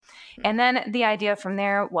And then the idea from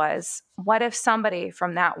there was, what if somebody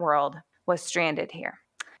from that world was stranded here?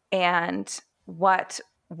 And why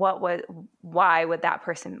is that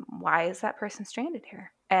person stranded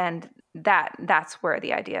here? And that's where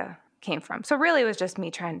the idea came from. So really it was just me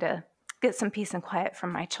trying to get some peace and quiet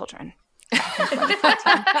from my children.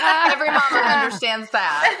 Every mama understands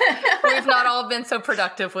that. We've not all been so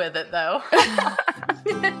productive with it, though.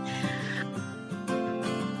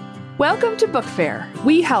 Welcome to Book Fair.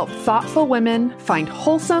 We help thoughtful women find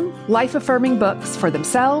wholesome, life-affirming books for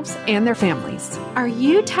themselves and their families. Are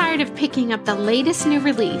you tired of picking up the latest new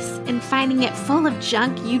release and finding it full of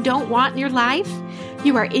junk you don't want in your life?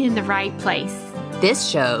 You are in the right place. This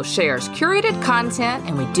show shares curated content,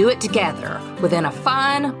 and we do it together within a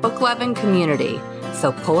fun, book-loving community.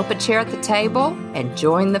 So pull up a chair at the table and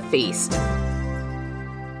join the feast.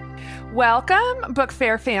 Welcome, Book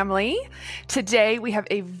Fair family. Today we have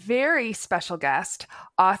a very special guest,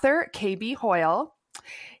 author KB Hoyle.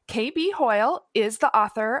 KB Hoyle is the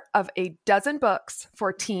author of a dozen books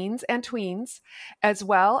for teens and tweens, as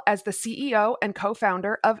well as the CEO and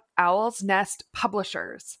co-founder of Owl's Nest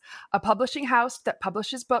Publishers, a publishing house that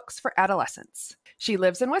publishes books for adolescents. She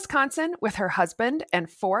lives in Wisconsin with her husband and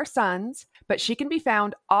 4 sons, but she can be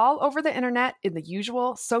found all over the internet in the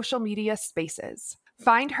usual social media spaces.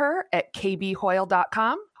 Find her at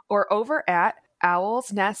kbhoyle.com or over at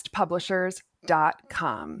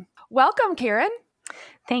owlsnestpublishers.com. Welcome, Karen.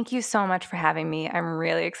 Thank you so much for having me. I'm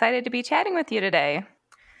really excited to be chatting with you today.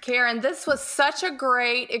 Karen, this was such a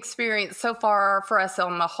great experience so far for us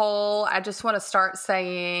on the whole. I just want to start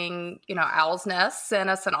saying, Owl's Nest sent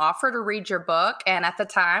us an offer to read your book. And at the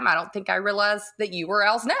time, I don't think I realized that you were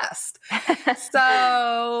Owl's Nest.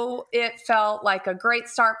 So it felt like a great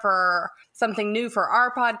start for something new for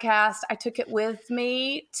our podcast. I took it with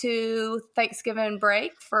me to Thanksgiving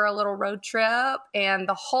break for a little road trip. And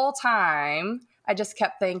the whole time, I just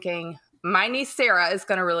kept thinking, my niece Sarah is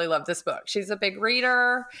going to really love this book. She's a big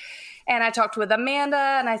reader. And I talked with Amanda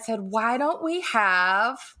and I said, why don't we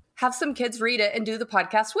have some kids read it and do the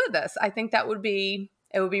podcast with us? I think it would be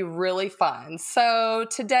really fun. So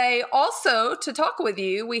today also to talk with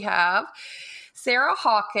you, we have Sarah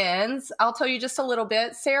Hawkins. I'll tell you just a little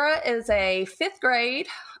bit. Sarah is a 5th grade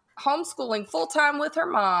homeschooling full-time with her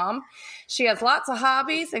mom. She has lots of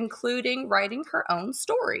hobbies, including writing her own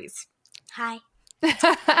stories. Hi.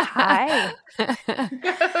 Hi.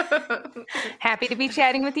 Happy to be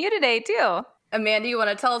chatting with you today, too. Amanda, you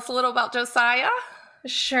want to tell us a little about Josiah?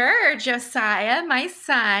 Sure. Josiah, my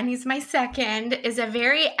son, he's my second, is a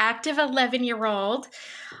very active 11-year-old.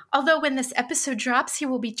 Although when this episode drops, he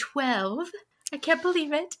will be 12. I can't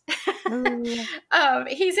believe it.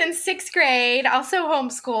 He's in 6th grade, also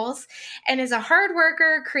homeschools, and is a hard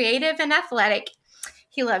worker, creative, and athletic.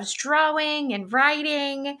 He loves drawing and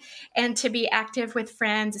writing and to be active with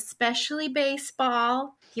friends, especially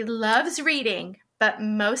baseball. He loves reading, but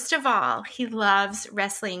most of all, he loves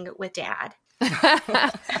wrestling with Dad.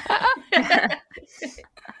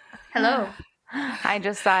 Hello. Hi,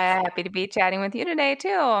 Josiah. Happy to be chatting with you today,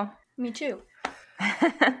 too. Me too.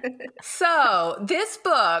 So this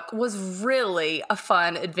book was really a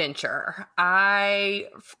fun adventure. I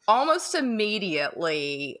almost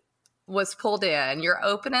immediately was pulled in. Your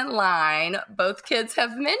opening line, both kids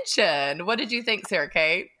have mentioned. What did you think, Sarah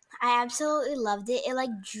Kate? I absolutely loved it. It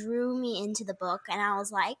drew me into the book and I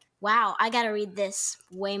was like, wow, I got to read this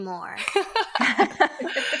way more.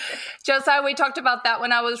 Josiah, we talked about that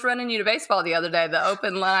when I was running you to baseball the other day. The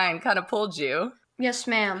open line kind of pulled you. Yes,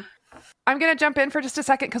 ma'am. I'm going to jump in for just a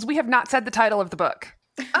second because we have not said the title of the book.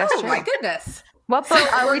 Oh, my goodness. What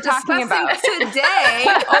book are we talking about today?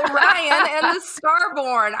 Orion and the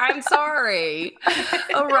Starborn. I'm sorry.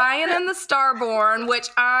 Orion and the Starborn, which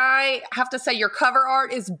I have to say your cover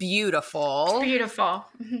art is beautiful. It's beautiful.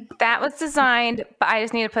 That was designed, but I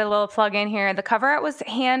just need to put a little plug in here. The cover art was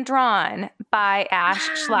hand-drawn by Ash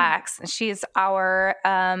Schlacks. She's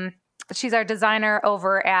our designer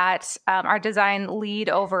over at, our design lead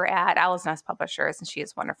over at Owl's Nest Publishers, and she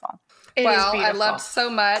is wonderful. I loved so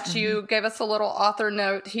much. Mm-hmm. You gave us a little author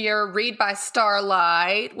note here, read by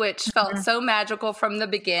starlight, which felt so magical from the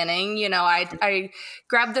beginning. I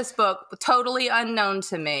grabbed this book totally unknown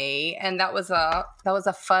to me, and that was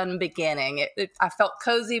a fun beginning. I felt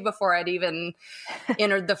cozy before I'd even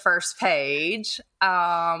entered the first page,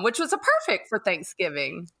 which was perfect for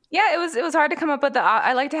Thanksgiving. Yeah, it was hard to come up with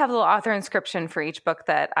I like to have a little author inscription for each book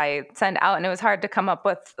that I send out, and it was hard to come up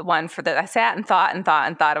with one for that. I sat and thought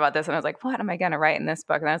about this, and I was like, what am I going to write in this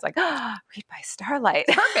book? And I was like, read by starlight.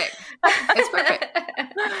 Perfect. It's perfect.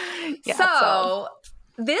 Yeah, so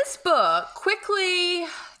this book quickly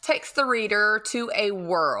takes the reader to a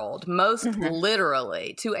world, most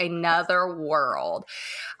literally to another world.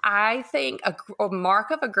 I think a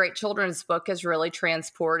mark of a great children's book is really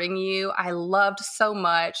transporting you. I loved so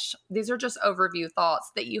much. These are just overview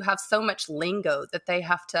thoughts that you have so much lingo that they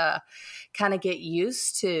have to kind of get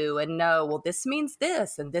used to and know, well, this means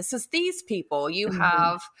this, and this is these people. You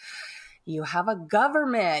have a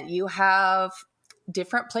government, you have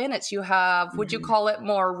different planets, you have, would you call it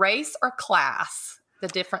more race or class, the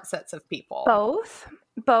different sets of people? Both.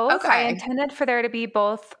 Okay. I intended for there to be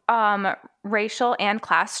both racial and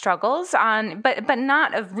class struggles but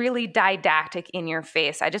not a really didactic in your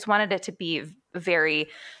face. I just wanted it to be very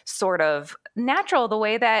sort of natural, the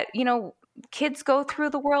way that, kids go through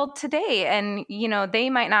the world today. And, they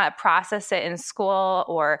might not process it in school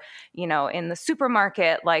or, in the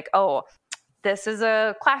supermarket, like, oh, this is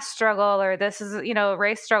a class struggle or this is, a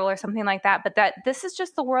race struggle or something like that. But that this is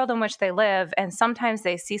just the world in which they live. And sometimes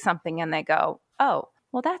they see something and they go, oh,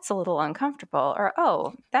 well, that's a little uncomfortable, or,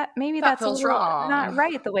 oh, that's a little wrong. Not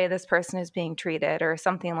right the way this person is being treated, or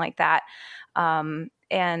something like that. Wow,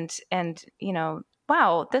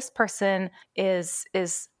 this person is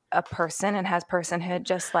a person and has personhood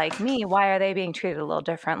just like me. Why are they being treated a little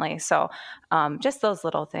differently? So just those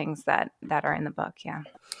little things that are in the book. Yeah.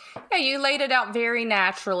 Yeah, you laid it out very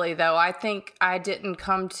naturally, though. I think I didn't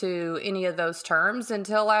come to any of those terms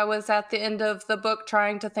until I was at the end of the book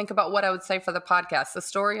trying to think about what I would say for the podcast. The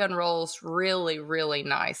story unrolls really, really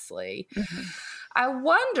nicely. I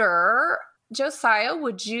wonder, Josiah,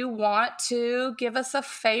 would you want to give us a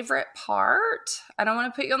favorite part? I don't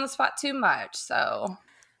want to put you on the spot too much, so...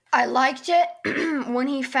 I liked it when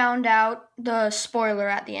he found out the spoiler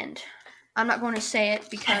at the end. I'm not going to say it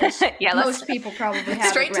because most people probably have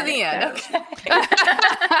straight to the end.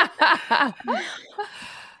 Okay.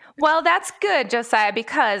 Well, that's good, Josiah,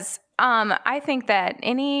 because I think that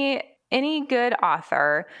any good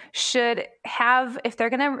author should have, if they're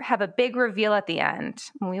going to have a big reveal at the end,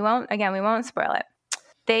 we won't spoil it.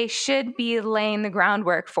 They should be laying the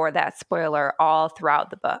groundwork for that spoiler all throughout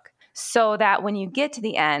the book, so that when you get to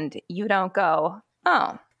the end, you don't go,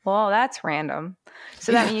 oh, well, that's random.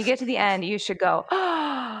 So that when you get to the end, you should go,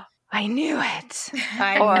 oh, I knew it.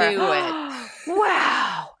 I knew it.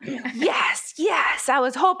 Wow. Yes. I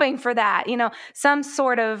was hoping for that. Some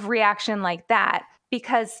sort of reaction like that,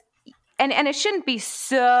 because, and it shouldn't be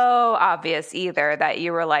so obvious either that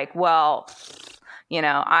you were like, well,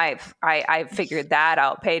 I figured that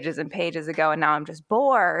out pages and pages ago, and now I'm just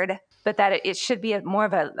bored. But that it should be more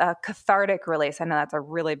of a cathartic release. I know that's a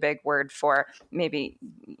really big word for maybe,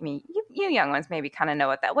 you young ones maybe kind of know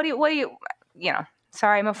what that, what do you,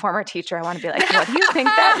 sorry, I'm a former teacher. I want to be like, what do you think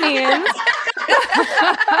that means?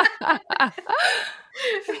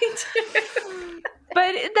 Me too.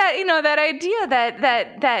 But that, that idea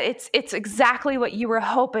that it's exactly what you were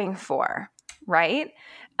hoping for, right?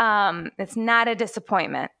 It's not a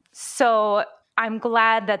disappointment. So I'm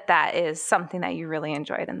glad that is something that you really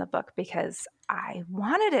enjoyed in the book, because I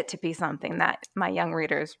wanted it to be something that my young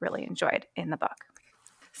readers really enjoyed in the book.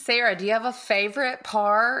 Sarah, do you have a favorite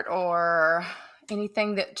part or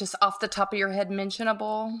anything that just off the top of your head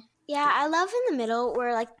mentionable? Yeah, I love in the middle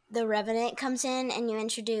where like the Revenant comes in and you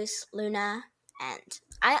introduce Luna, and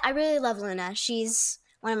I really love Luna. She's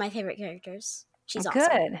one of my favorite characters. She's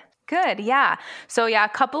awesome. Good. Yeah. So a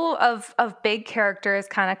couple of big characters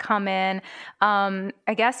kind of come in,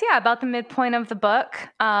 I guess, about the midpoint of the book.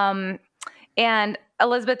 And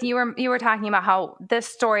Elizabeth, you were talking about how this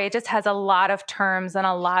story just has a lot of terms and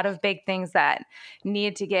a lot of big things that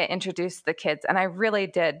need to get introduced to the kids. And I really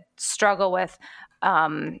did struggle with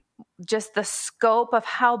just the scope of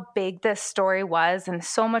how big this story was, and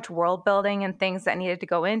so much world building and things that needed to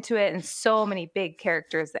go into it, and so many big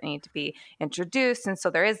characters that need to be introduced. And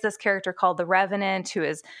so there is this character called the Revenant, who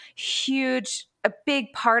is huge, a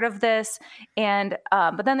big part of this. And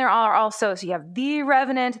but then there are also, so you have the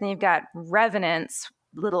Revenant, and then you've got Revenants,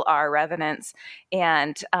 little r Revenants,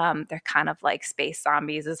 and they're kind of like space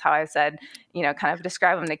zombies is how I said, kind of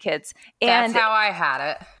describe them to kids. And that's how I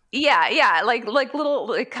had it. Yeah, like little,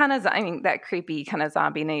 like kind of, that creepy kind of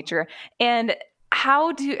zombie nature. And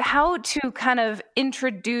how to kind of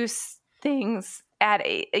introduce things at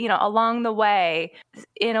along the way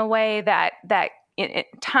in a way that it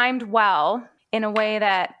timed well, in a way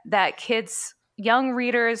that kids, young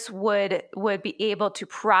readers would be able to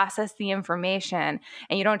process the information,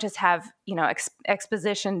 and you don't just have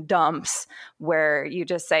exposition dumps where you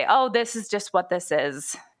just say, oh, this is just what this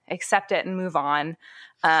is, accept it and move on.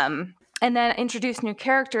 And then introduce new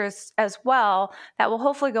characters as well that will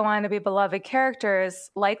hopefully go on to be beloved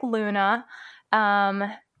characters, like Luna,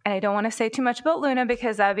 I don't want to say too much about Luna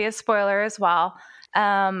because that'd be a spoiler as well.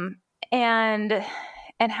 And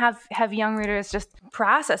have young readers just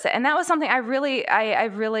process it. And that was something I really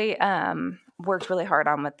worked really hard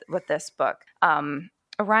on with this book.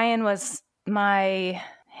 Orion was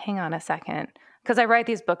hang on a second, because I write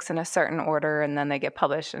these books in a certain order and then they get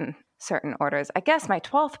published in certain orders. I guess my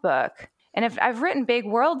 12th book. And if I've written big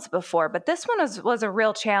worlds before, but this one was a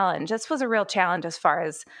real challenge. This was a real challenge as far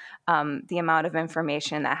as the amount of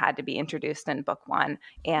information that had to be introduced in book 1.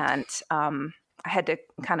 And I had to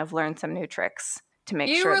kind of learn some new tricks to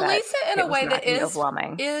make sure that release it in a way that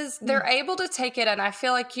overwhelming. They're able to take it, and I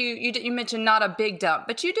feel like you mentioned not a big dump,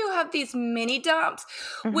 but you do have these mini dumps,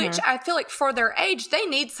 which I feel like for their age they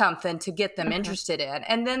need something to get them interested in.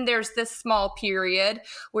 And then there's this small period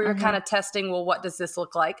where you're kind of testing, well, what does this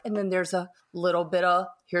look like? And then there's a little bit of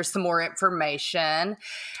here's some more information.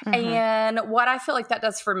 And what I feel like that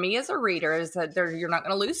does for me as a reader is that you're not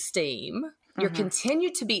going to lose steam. You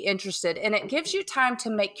continue to be interested, and it gives you time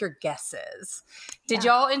to make your guesses. Did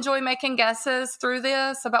y'all enjoy making guesses through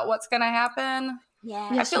this about what's going to happen? Yeah.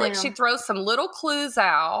 I feel like she throws some little clues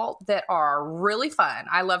out that are really fun.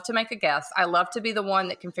 I love to make a guess. I love to be the one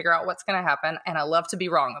that can figure out what's going to happen, and I love to be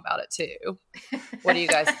wrong about it too. What do you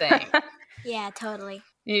guys think? Yeah, totally.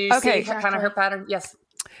 You see kind of her pattern? Yes.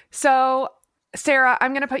 So, Sarah,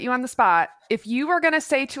 I'm going to put you on the spot. If you were going to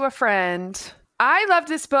say to a friend, I love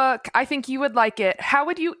this book, I think you would like it, how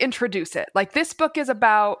would you introduce it? Like, this book is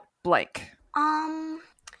about blank. I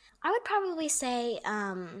would probably say,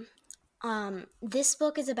 this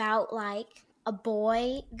book is about, like, a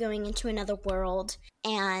boy going into another world,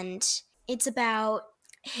 and it's about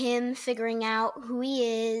him figuring out who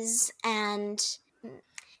he is and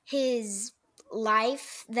his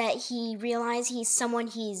life, that he realized he's someone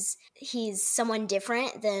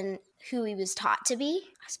different than who he was taught to be,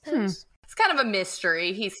 I suppose. It's kind of a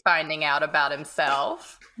mystery he's finding out about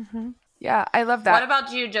himself. Yeah, I love that. What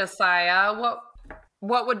about you, Josiah?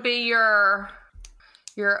 What would be your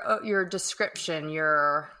description?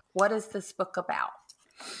 What is this book about?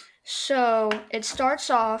 So it starts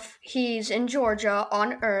off, he's in Georgia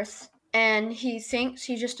on Earth, and he thinks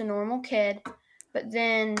he's just a normal kid, but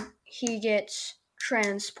then he gets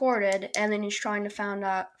transported, and then he's trying to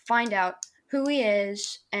find out who he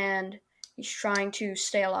is, and he's trying to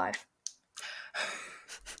stay alive.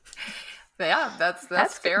 Yeah, that's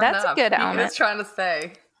fair enough. That's a good element. He was trying to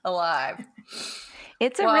stay alive.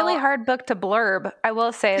 It's a really hard book to blurb. I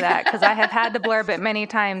will say that, because I have had to blurb it many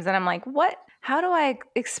times, and I'm like, how do I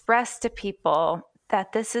express to people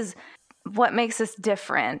that this is what makes us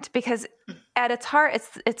different? Because at its heart,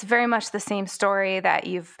 it's very much the same story that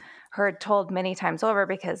you've heard told many times over,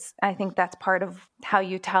 because I think that's part of how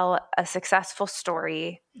you tell a successful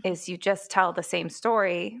story is you just tell the same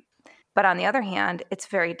story. But on the other hand, it's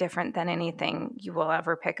very different than anything you will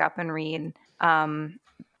ever pick up and read,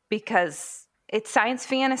 because it's science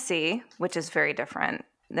fantasy, which is very different.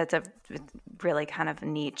 That's a really kind of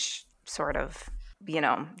niche sort of,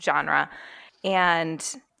 genre. And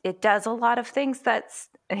it does a lot of things and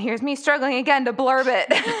here's me struggling again to blurb it.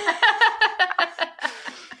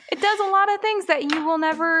 It does a lot of things that you will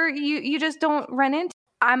never, you just don't run into.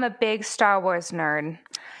 I'm a big Star Wars nerd.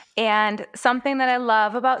 And something that I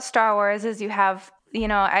love about Star Wars is you have,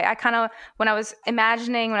 I kind of, when I was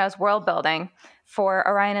world building for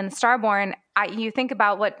Orion and the Starborn, you think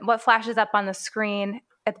about what flashes up on the screen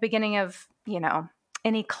at the beginning of,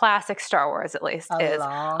 any classic Star Wars, at least, is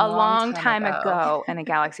a long time ago in a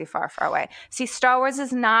galaxy far, far away. See, Star Wars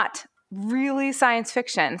is not really science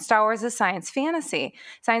fiction. Star Wars is science fantasy.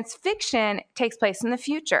 Science fiction takes place in the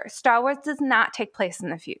future. Star Wars does not take place in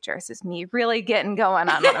the future. This is me really getting going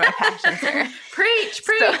on one of my passions here. Preach.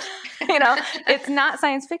 So, it's not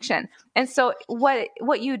science fiction. And so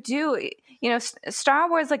what you do, Star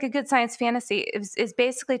Wars, like a good science fantasy, is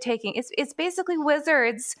basically it's basically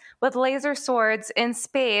wizards with laser swords in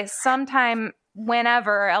space sometime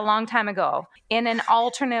whenever, a long time ago, in an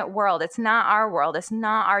alternate world. It's not our world. It's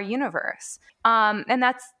not our universe. And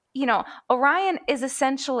that's, Orion and the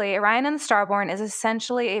Starborn is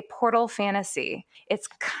essentially a portal fantasy. It's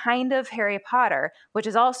kind of Harry Potter, which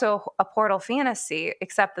is also a portal fantasy,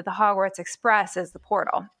 except that the Hogwarts Express is the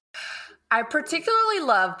portal. I particularly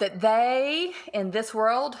love that they, in this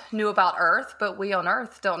world, knew about Earth, but we on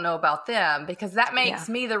Earth don't know about them, because that makes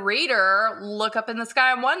me, the reader, look up in the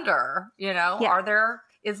sky and wonder,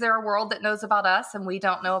 is there a world that knows about us and we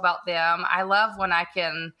don't know about them? I love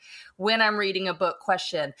when I'm reading a book,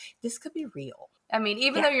 question, this could be real. I mean,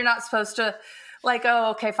 even though you're not supposed to, like,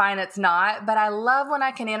 oh, okay, fine, it's not. But I love when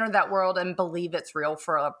I can enter that world and believe it's real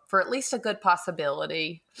for at least a good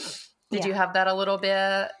possibility. Did you have that a little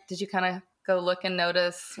bit? Did you kind of go look and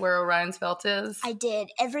notice where Orion's belt is? I did.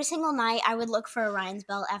 Every single night I would look for Orion's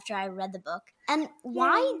belt after I read the book. And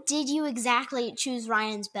why did you exactly choose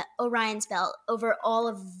Orion's belt over all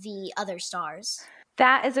of the other stars?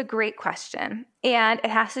 That is a great question. And it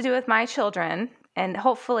has to do with my children. And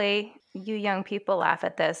hopefully you young people laugh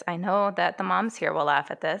at this. I know that the moms here will laugh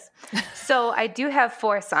at this. So I do have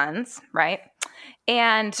 4 sons, right?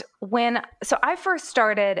 And so I first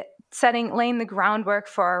started laying the groundwork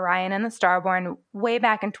for Orion and the Starborn way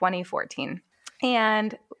back in 2014.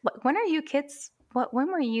 And when were you kids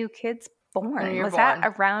born? Was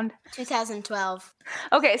that around 2012?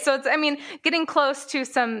 Okay, so it's getting close to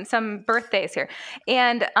some birthdays here.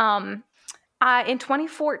 And in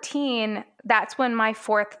 2014, that's when my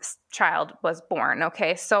 4th child was born.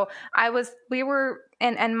 Okay, so my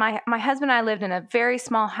husband and I lived in a very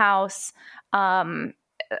small house,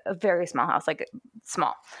 like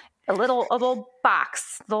small. A little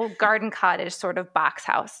box, little garden cottage sort of box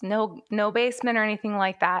house, no basement or anything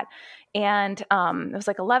like that. And it was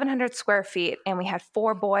like 1,100 square feet, and we had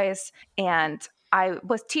 4 boys, and I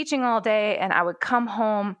was teaching all day, and I would come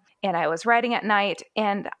home and I was writing at night.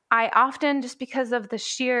 And I often, just because of the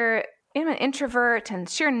sheer, I'm an introvert and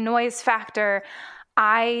sheer noise factor,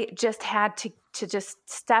 I just had to just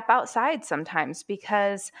step outside sometimes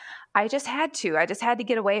because I just had to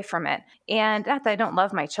get away from it. And not that I don't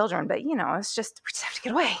love my children, but it's just, we just have to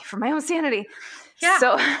get away from my own sanity. Yeah.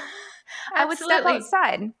 So I would step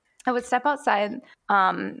outside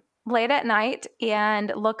late at night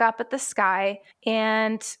and look up at the sky.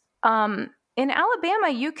 And in Alabama,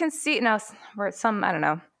 you can see now where some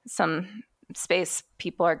space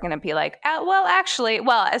people are going to be like, as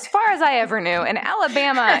far as I ever knew, in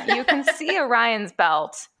Alabama, you can see Orion's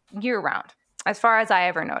belt year round, as far as I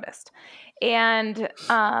ever noticed. And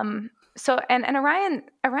Orion's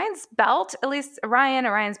belt, at least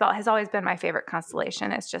Orion's belt has always been my favorite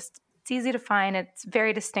constellation. It's easy to find. It's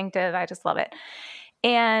very distinctive. I just love it.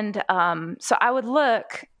 And so I would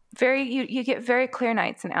look you get very clear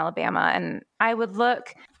nights in Alabama, and I would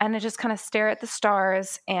look and I just kind of stare at the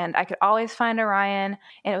stars, and I could always find Orion.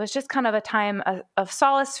 And it was just kind of a time of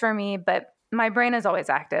solace for me, but my brain is always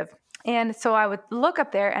active. And so I would look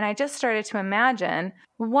up there, and I just started to imagine,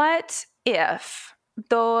 what if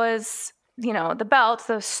those, the belt,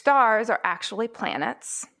 those stars are actually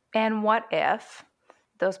planets? And what if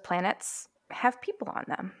those planets have people on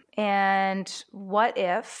them? And what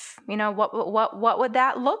if, what would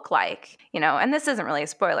that look like? And this isn't really a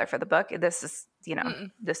spoiler for the book. This is,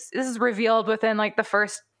 this is revealed within like the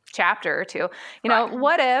first chapter or two. Right.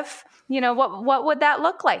 What if, what would that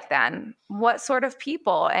look like then? What sort of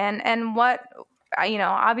people and what,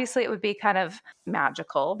 obviously it would be kind of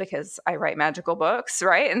magical because I write magical books,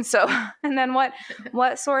 right? And so, and then what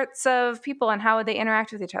sorts of people and how would they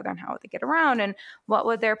interact with each other and how would they get around and what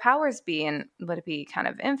would their powers be? And would it be kind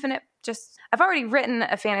of infinite? I've already written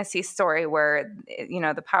a fantasy story where,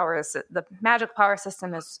 the magic power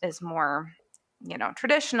system is more,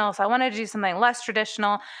 traditional. So I wanted to do something less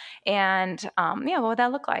traditional and, what would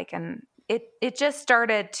that look like? And it just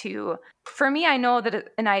started to, for me, I know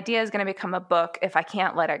that an idea is going to become a book if I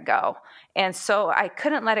can't let it go. And so I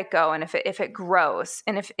couldn't let it go. And if it grows,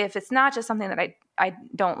 and if it's not just something that I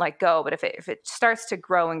don't let go, but if it starts to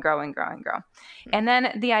grow and grow and grow and grow. And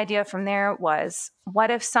then the idea from there was, what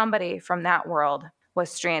if somebody from that world was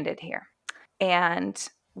stranded here? And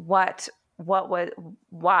why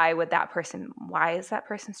is that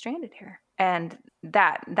person stranded here? And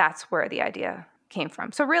that's where the idea came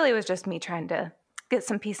from. So really it was just me trying to get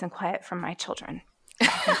some peace and quiet from my children.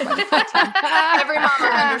 Every mama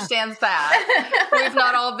understands that. We've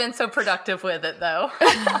not all been so productive with it though.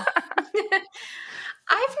 I've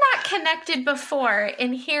not connected before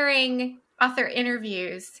in hearing author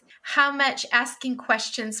interviews how much asking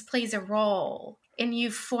questions plays a role in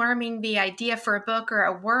you forming the idea for a book or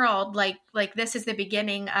a world like this is the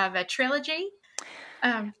beginning of a trilogy.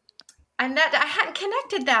 And that I hadn't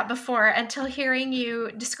connected that before until hearing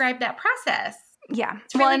you describe that process. Yeah.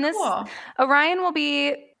 It's really cool. Orion will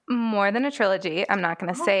be more than a trilogy. I'm not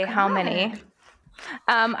going to say how many.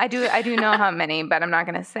 I do know how many, but I'm not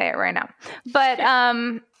going to say it right now. But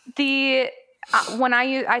when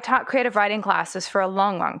I taught creative writing classes for a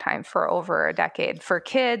long, long time, for over a decade, for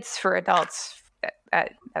kids, for adults,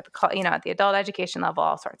 at the adult education level,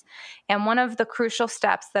 all sorts. And one of the crucial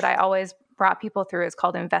steps that I always brought people through is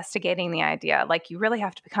called investigating the idea. Like, you really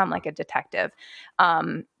have to become like a detective,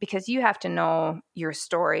 because you have to know your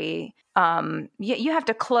story. You have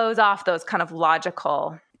to close off those kind of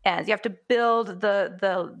logical ends. You have to build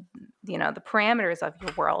the parameters of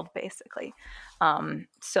your world, basically.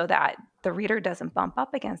 so that the reader doesn't bump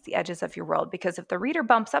up against the edges of your world. Because if the reader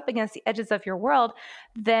bumps up against the edges of your world,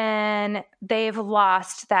 then they've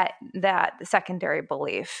lost that secondary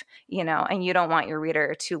belief, and you don't want your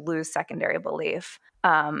reader to lose secondary belief.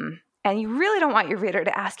 And you really don't want your reader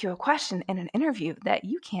to ask you a question in an interview that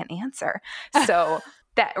you can't answer. So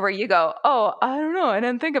that where you go, oh, I don't know, I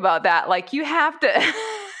didn't think about that. Like you have to.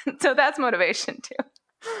 So that's motivation too.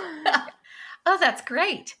 Oh, that's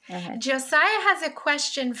great. Okay. Josiah has a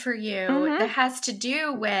question for you that has to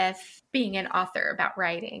do with being an author, about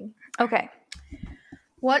writing. Okay.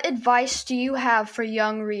 What advice do you have for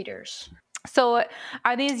young readers? So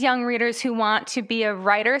are these young readers who want to be a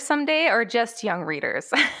writer someday, or just young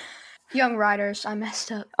readers? Young writers. I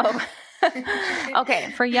messed up. Oh,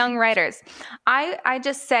 okay. For young writers, I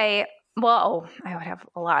just say, well, I would have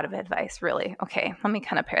a lot of advice, really. Okay. Let me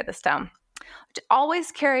kind of pare this down.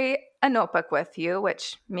 Always carry a notebook with you,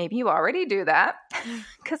 which maybe you already do that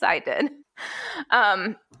because I did.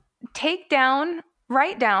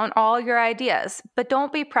 Write down all your ideas, but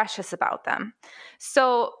don't be precious about them.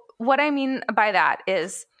 So what I mean by that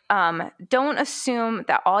is, don't assume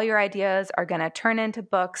that all your ideas are going to turn into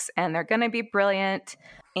books and they're going to be brilliant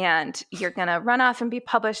and you're going to run off and be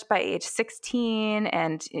published by age 16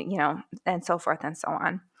 and, and so forth and so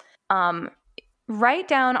on. Write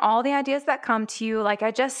down all the ideas that come to you. Like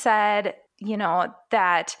I just said,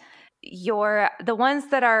 that the ones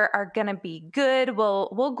that are going to be good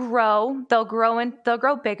will grow. They'll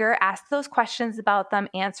grow bigger. Ask those questions about them.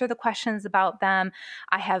 Answer the questions about them.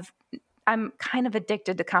 I'm kind of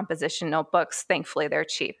addicted to composition notebooks. Thankfully, they're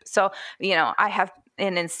cheap. So, I have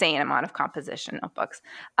an insane amount of composition notebooks.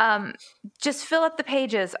 Just fill up the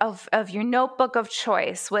pages of your notebook of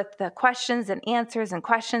choice with the questions and answers and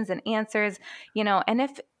questions and answers, and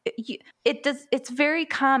if it's very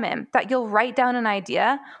common that you'll write down an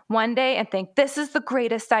idea one day and think, this is the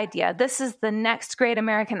greatest idea. This is the next great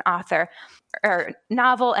American author or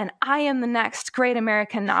novel, and I am the next great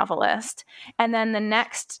American novelist. And then the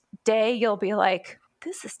next day you'll be like,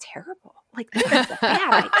 this is terrible. Like, this is a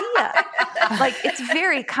bad idea. Like, it's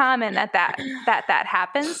very common that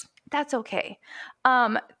happens. That's okay.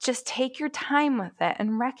 Just take your time with it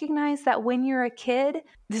and recognize that when you're a kid,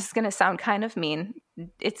 this is going to sound kind of mean.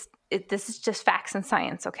 This is just facts and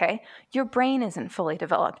science, okay? Your brain isn't fully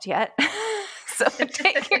developed yet. So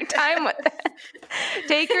take your time with it.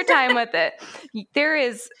 Take your time with it.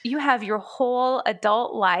 You have your whole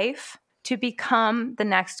adult life to become the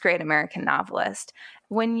next great American novelist.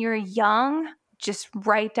 When you're young, just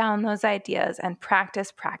write down those ideas and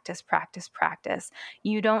practice.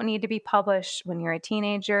 You don't need to be published when you're a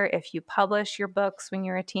teenager. If you publish your books when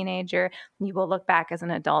you're a teenager, you will look back as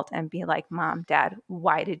an adult and be like, Mom, Dad,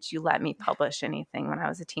 why did you let me publish anything when I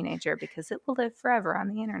was a teenager? Because it will live forever on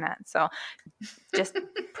the internet. So just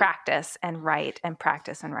practice and write and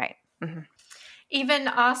practice and write. Mm-hmm. Even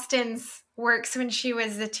Austen's works when she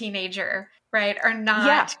was a teenager, right, are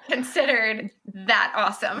not considered that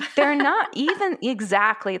awesome. They're not even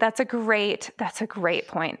exactly. That's a great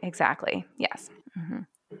point. Exactly. Yes. Mm-hmm.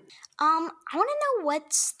 I want to know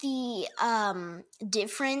what's the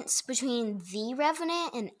difference between The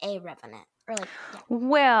Revenant and A Revenant, or like. Yeah.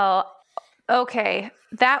 Well, okay,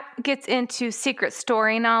 that gets into secret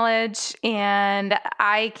story knowledge, and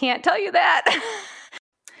I can't tell you that.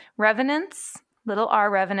 Revenants. Little r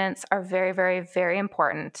revenants are very, very, very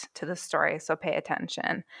important to the story, so pay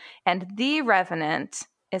attention. And The Revenant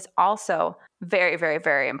is also very, very,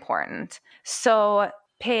 very important. So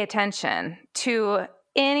pay attention to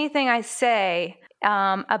anything I say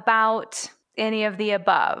about any of the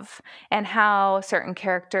above and how certain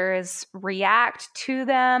characters react to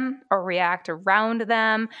them or react around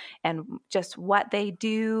them and just what they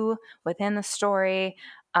do within the story.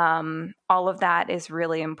 All of that is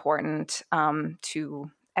really important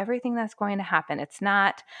to everything that's going to happen.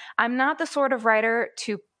 I'm not the sort of writer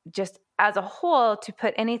to just as a whole to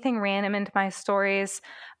put anything random into my stories.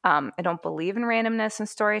 I don't believe in randomness in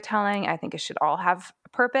storytelling. I think it should all have a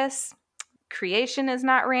purpose. Creation is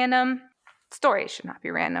not random. Stories should not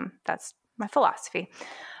be random. That's my philosophy.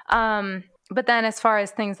 But then as far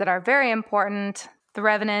as things that are very important, The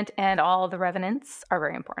Revenant and all the Revenants are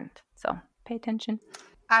very important. So pay attention.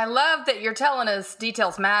 I love that you're telling us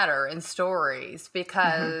details matter in stories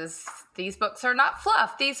because these books are not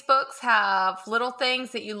fluff. These books have little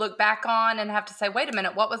things that you look back on and have to say, wait a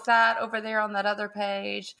minute, what was that over there on that other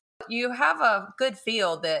page? You have a good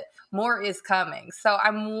feel that more is coming. So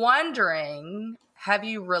I'm wondering, have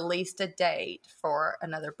you released a date for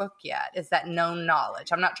another book yet? Is that known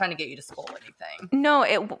knowledge? I'm not trying to get you to spoil anything. No,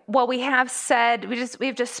 we have said,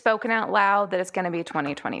 we've just spoken out loud that it's going to be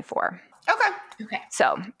 2024. Okay.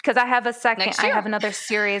 So, because I have Next year. I have another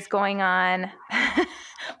series going on.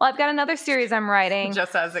 Well, I've got another series I'm writing.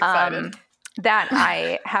 Just as excited.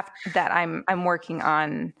 that I'm working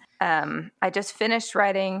on. I just finished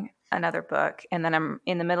writing another book, and then I'm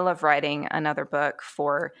in the middle of writing another book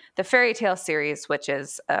for the fairy tale series, which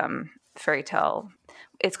is fairy tale.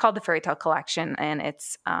 It's called the Fairy Tale Collection, and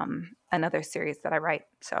it's another series that I write.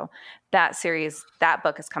 So that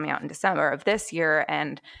book is coming out in December of this year,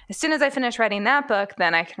 and as soon as I finish writing that book,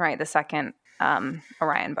 then I can write the second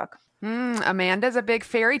Orion book. Amanda's a big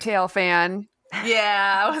fairy tale fan.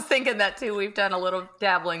 Yeah, I was thinking that too. We've done a little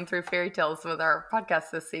dabbling through fairy tales with our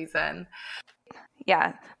podcast this season.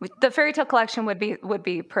 Yeah, the Fairy Tale Collection would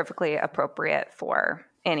be perfectly appropriate for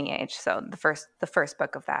any age. So the first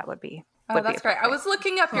book of that would be. Oh, that's great. I was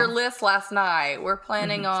looking up your list last night. We're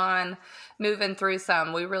planning on moving through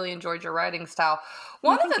some. We really enjoyed your writing style.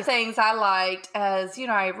 One of the things I liked as,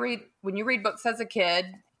 when you read books as a kid,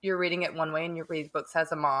 you're reading it one way, and you read books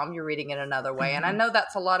as a mom, you're reading it another way. And I know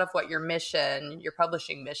that's a lot of what your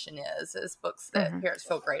publishing mission is books that parents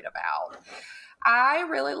feel great about. I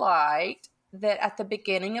really liked that at the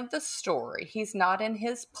beginning of the story, he's not in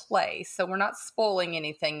his place, so we're not spoiling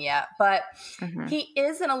anything yet, but he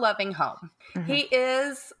is in a loving home. He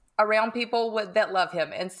is around people that love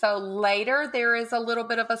him. And so later there is a little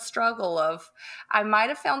bit of a struggle of, I might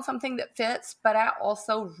have found something that fits, but I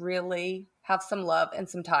also really have some love and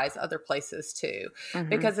some ties other places too.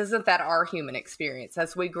 Because isn't that our human experience?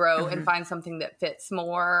 As we grow and find something that fits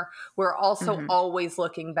more, we're also always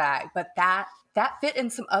looking back. But that fit in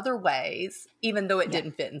some other ways, even though it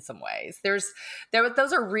didn't fit in some ways.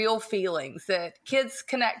 Those are real feelings that kids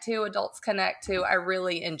connect to, adults connect to. I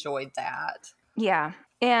really enjoyed that. Yeah.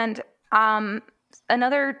 And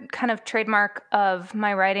another kind of trademark of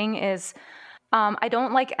my writing is I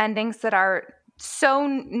don't like endings that are so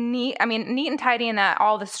neat. I mean, neat and tidy in that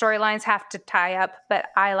all the storylines have to tie up, but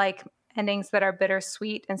I like endings that are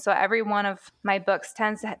bittersweet. And so every one of my books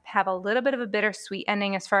tends to have a little bit of a bittersweet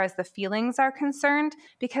ending as far as the feelings are concerned,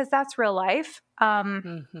 because that's real life.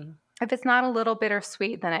 If it's not a little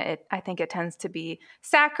bittersweet, then I think it tends to be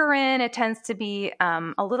saccharine. It tends to be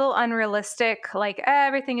a little unrealistic. Like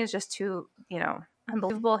everything is just too,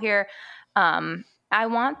 unbelievable here. I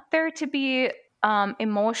want there to be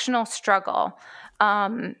emotional struggle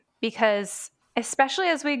because especially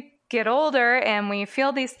as we get older and we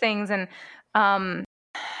feel these things, and I'm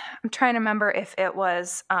trying to remember if it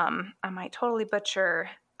was I might totally butcher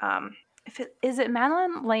is it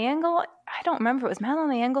Madeline L'Engle? I don't remember. It was Madeline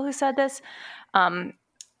L'Engle who said this. I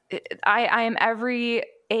am every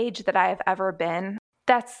age that I have ever been.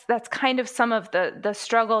 That's kind of some of the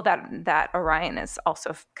struggle that Orion is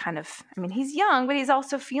also kind of. I mean, he's young, but he's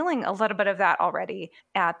also feeling a little bit of that already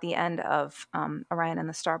at the end of Orion and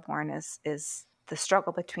the Starborn is the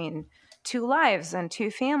struggle between two lives and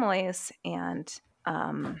two families, and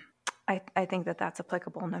I think that's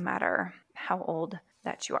applicable no matter how old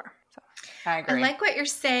that you are. So I agree. I like what you're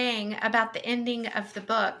saying about the ending of the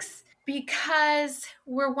books, because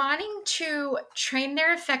we're wanting to train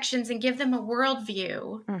their affections and give them a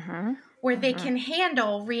worldview where they can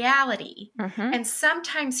handle reality. And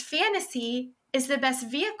sometimes fantasy is the best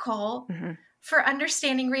vehicle for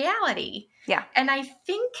understanding reality. Yeah. And I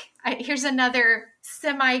think, here's another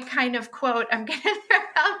semi kind of quote I'm going to throw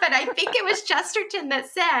out, but I think it was Chesterton that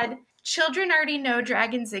said, children already know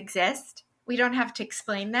dragons exist. We don't have to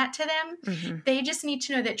explain that to them. They just need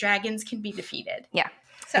to know that dragons can be defeated. Yeah.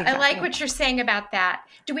 So exactly. I like what you're saying about that.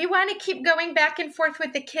 Do we want to keep going back and forth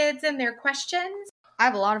with the kids and their questions? I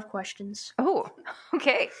have a lot of questions. Oh,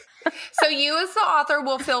 okay. So you as the author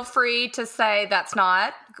will feel free to say that's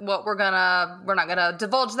not what we're not going to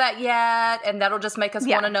divulge that yet. And that'll just make us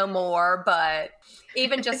want to know more. But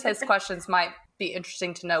even just his questions might be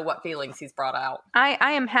interesting to know what feelings he's brought out. I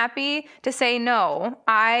am happy to say no.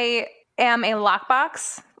 I am a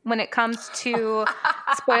lockbox when it comes to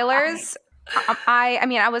spoilers.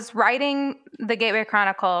 I was writing the Gateway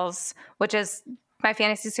Chronicles, which is my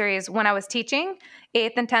fantasy series, when I was teaching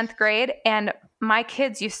 8th and 10th grade, and my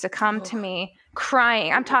kids used to come to me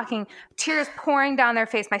crying. I'm talking tears pouring down their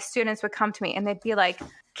face. My students would come to me and they'd be like,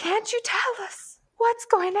 "Can't you tell us what's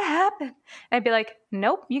going to happen?" And I'd be like,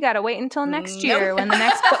 "Nope, you got to wait until next year when the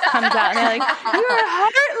next book comes out." And they're like, "You're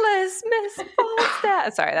heartless, Miss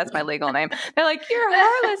Falstaff." Sorry, that's my legal name. They're like, "You're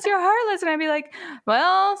heartless." And I'd be like,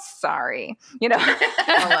 "Well, sorry." I love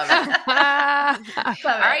it.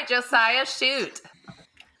 All right, Josiah, shoot.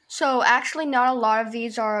 So actually not a lot of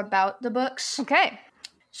these are about the books. Okay.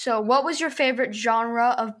 So, what was your favorite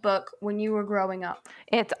genre of book when you were growing up?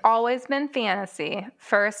 It's always been fantasy.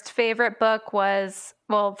 First favorite book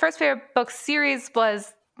series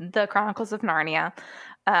was The Chronicles of Narnia.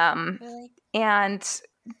 Really? And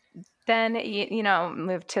then,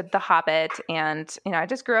 moved to The Hobbit. And, I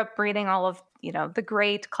just grew up reading all of, the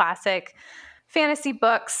great classic fantasy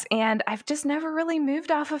books. And I've just never really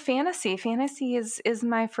moved off of fantasy. Fantasy is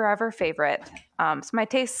my forever favorite. So my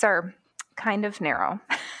tastes are kind of narrow.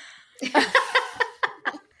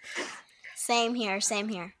 Same here.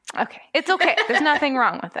 Okay. It's okay. There's nothing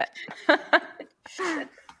wrong with it.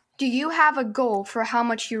 Do you have a goal for how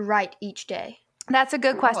much you write each day? That's a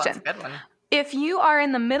good question. That's a good one. If you are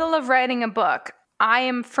in the middle of writing a book, I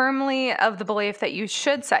am firmly of the belief that you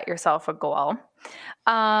should set yourself a goal.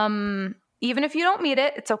 Even if you don't meet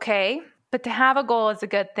it, it's okay. But to have a goal is a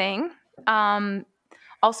good thing.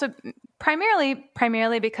 Also,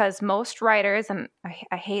 primarily because most writers, and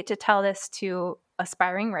I hate to tell this to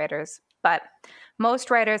aspiring writers, but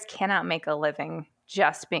most writers cannot make a living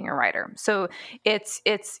just being a writer. So it's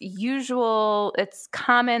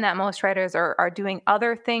common that most writers are doing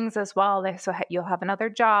other things as well. So you'll have another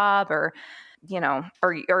job, or you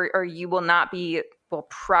will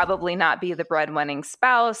probably not be the breadwinning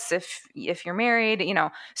spouse if you're married,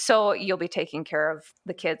 so you'll be taking care of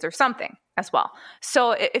the kids or something as well.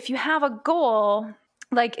 So if you have a goal,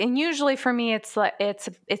 and usually for me, it's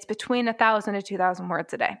between 1,000 to 2,000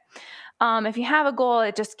 words a day. If you have a goal,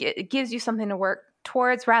 it gives you something to work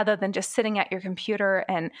towards rather than just sitting at your computer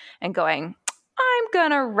and going, I'm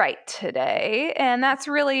gonna write today. And that's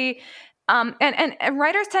really, and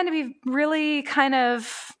writers tend to be really kind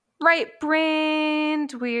of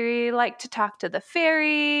right-brained. We like to talk to the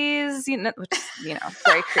fairies, which is,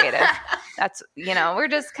 very creative. That's, we're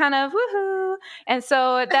just kind of woohoo. And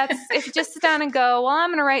so that's, if you just sit down and go, well, I'm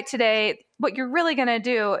going to write today, what you're really going to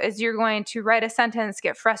do is you're going to write a sentence,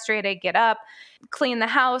 get frustrated, get up, clean the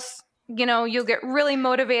house. You'll get really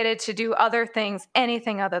motivated to do other things,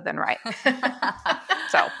 anything other than write.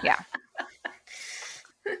 So, yeah.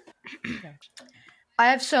 I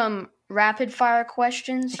have some rapid fire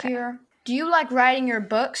questions here. Do you like writing your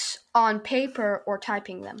books on paper or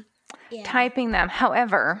typing them? Yeah. Typing them.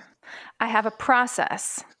 However, I have a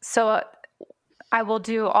process. So I will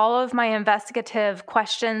do all of my investigative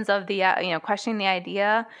questions of the, questioning the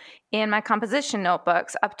idea in my composition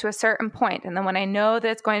notebooks up to a certain point. And then when I know that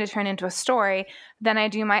it's going to turn into a story, then I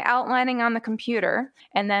do my outlining on the computer.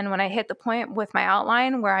 And then when I hit the point with my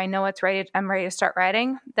outline where I know I'm ready to start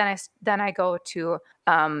writing, then I go to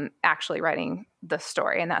actually writing the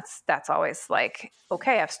story. And that's always like,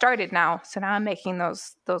 okay, I've started now. So now I'm making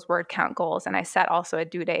those word count goals. And I set also a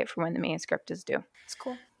due date for when the manuscript is due. It's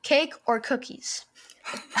cool. Cake or cookies?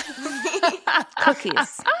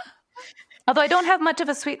 Cookies. Although I don't have much of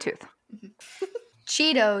a sweet tooth.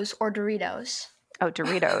 Cheetos or Doritos? Oh,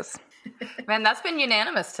 Doritos. Man, that's been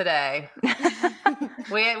unanimous today.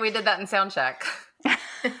 we did that in sound check.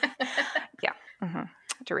 Yeah. Mm-hmm.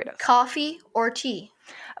 Doritos. Coffee or tea?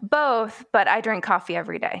 Both, but I drink coffee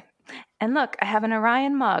every day. And look, I have an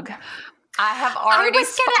Orion mug. I have already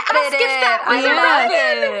spotted it. I love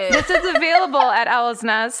it. This is available at Owl's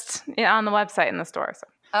Nest on the website in the store. So.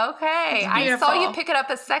 Okay. I saw you pick it up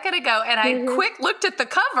a second ago, and I quick looked at the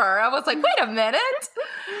cover. I was like, wait a minute.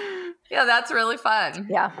 Yeah, that's really fun.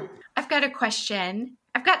 Yeah. I've got a question.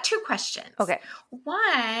 I've got two questions. Okay.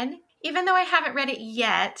 One, even though I haven't read it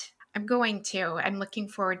yet, I'm going to. I'm looking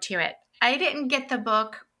forward to it. I didn't get the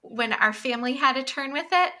book when our family had a turn with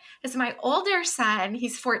it. As my older son,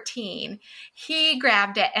 he's 14, he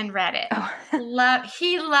grabbed it and read it. Oh.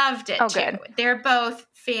 He loved it too. Good. They're both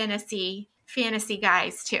fantasy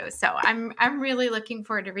guys too. So I'm really looking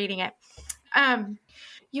forward to reading it.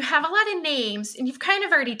 You have a lot of names, and you've kind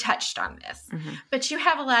of already touched on this, but you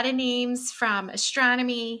have a lot of names from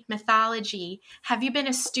astronomy, mythology. Have you been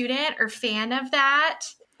a student or fan of that?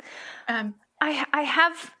 I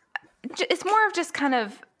have. It's more of just kind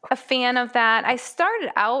of a fan of that. I started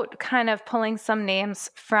out kind of pulling some names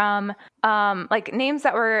from like names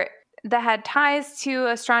that had ties to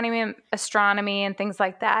astronomy and things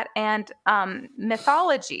like that, and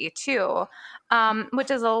mythology too, which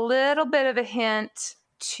is a little bit of a hint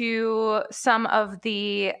to some of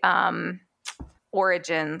the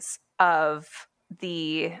origins of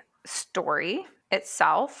the story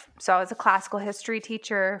itself. So I was a classical history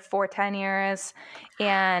teacher for 10 years,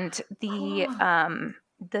 and the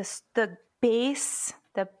base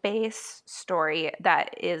story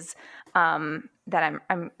that is that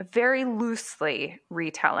I'm very loosely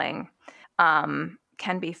retelling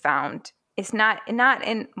can be found. It's not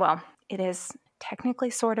in, well, it is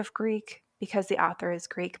technically sort of Greek. because the author is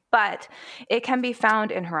Greek, but it can be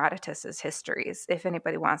found in Herodotus's histories if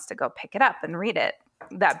anybody wants to go pick it up and read it,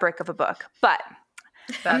 that brick of a book. But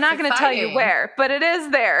I'm not going to tell you where, but it is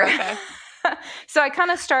there. Okay. So I kind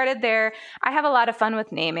of started there. I have a lot of fun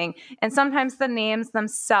with naming, and sometimes the names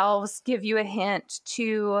themselves give you a hint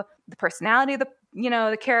to the personality of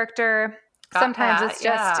the character. Sometimes it's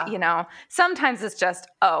just, sometimes it's just,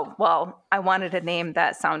 oh, well, I wanted a name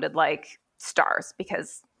that sounded like stars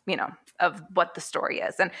because, of what the story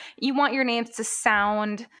is. And you want your names to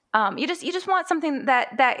sound, you just want something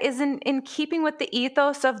that is in keeping with the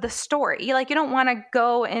ethos of the story. You don't want to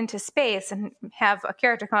go into space and have a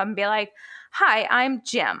character come up and be like, hi, I'm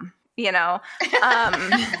Jim. I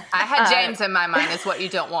had James in my mind is what you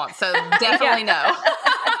don't want. So definitely no.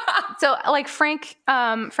 So like Frank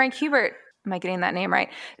Hubert, am I getting that name right?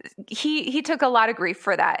 He took a lot of grief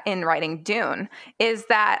for that in writing Dune, is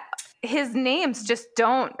that his names just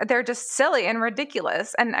they're just silly and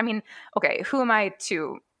ridiculous. And I mean, okay, who am I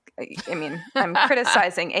to, I'm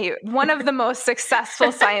criticizing one of the most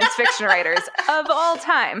successful science fiction writers of all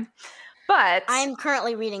time. But I'm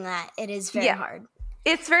currently reading that. It is very hard.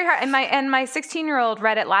 It's very hard. And my 16-year-old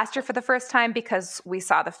read it last year for the first time because we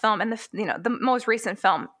saw the film, and the most recent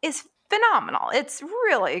film is phenomenal. It's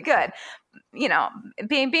really good.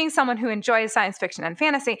 Being someone who enjoys science fiction and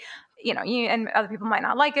fantasy, you and other people might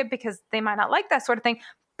not like it because they might not like that sort of thing.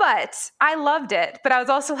 But I loved it. But I was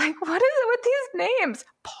also like, what is it with these names?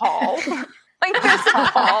 Paul. There's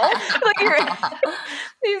Paul.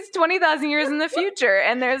 He's 20,000 years in the future,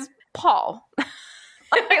 and there's Paul.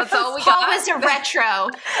 That's all we Paul got. was a retro.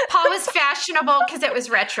 Paul was fashionable because it was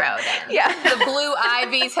retro then. Yeah. The blue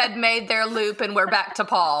ivies had made their loop, and we're back to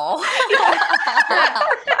Paul.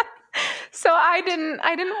 So I didn't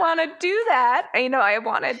want to do that. I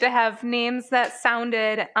wanted to have names that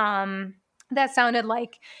sounded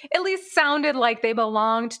like, at least sounded like they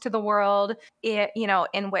belonged to the world,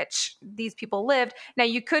 in which these people lived. Now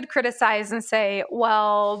you could criticize and say,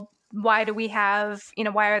 well, why do we have,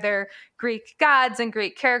 why are there Greek gods and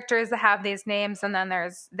Greek characters that have these names? And then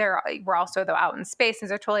we're also though out in space.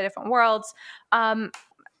 These are totally different worlds. Well,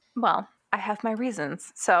 I have my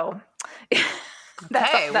reasons. So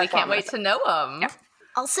okay, we can't wait to know them. Yeah.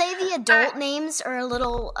 I'll say the adult names are a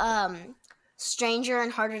little stranger and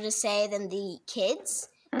harder to say than the kids.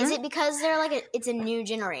 Mm-hmm. Is it because they're it's a new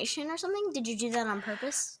generation or something? Did you do that on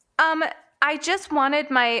purpose? I just wanted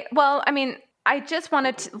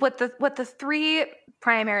with the three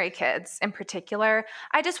primary kids in particular,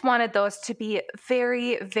 I just wanted those to be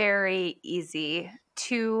very, very easy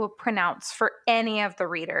to pronounce for any of the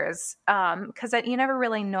readers, because you never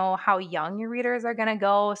really know how young your readers are going to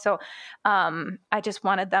go. So I just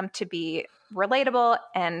wanted them to be relatable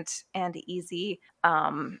and easy.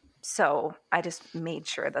 So I just made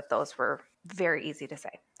sure that those were very easy to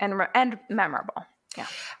say and memorable. Yeah.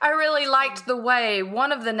 I really liked the way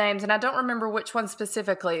one of the names, and I don't remember which one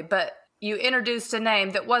specifically, but you introduced a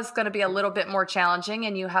name that was going to be a little bit more challenging,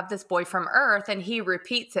 and you have this boy from Earth, and he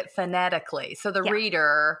repeats it phonetically. So the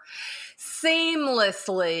reader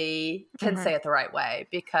seamlessly can say it the right way,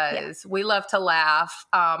 because we love to laugh.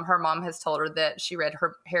 Her mom has told her that she read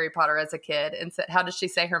her Harry Potter as a kid and said, how does she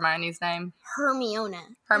say Hermione's name? Hermione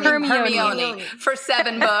for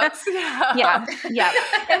 7 books. Yeah.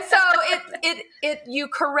 And so you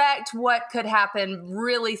correct what could happen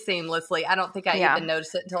really seamlessly. I don't think I even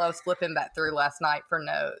noticed it until I was flipping back through last night for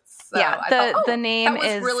notes. So I thought, the name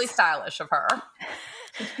is really stylish of her.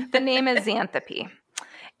 The name is Xanthopy.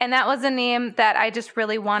 And that was a name that I just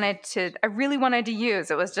really wanted to use.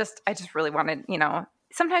 It was just, I just really wanted,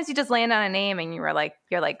 sometimes you just land on a name and you're like,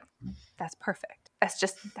 that's perfect. That's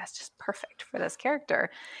just perfect for this character.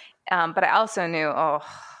 But I also knew,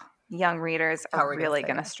 young readers are really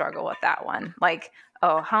going to struggle with that one.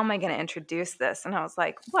 How am I going to introduce this? And I was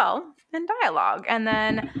like, well, in dialogue. And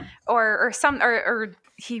then, or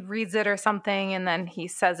he reads it or something, and then he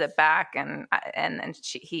says it back, and then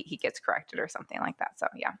he gets corrected or something like that. So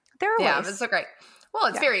there are ways. Yeah, that's so great. Well,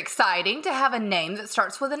 it's very exciting to have a name that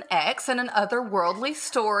starts with an X and an otherworldly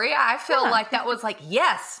story. I feel like that was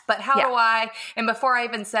yes, but how do I, and before I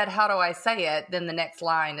even said, how do I say it? Then the next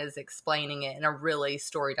line is explaining it in a really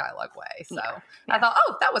story dialogue way. So I thought,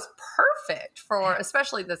 that was perfect for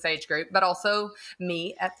especially this age group, but also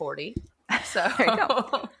me at 40. So there you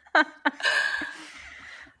go.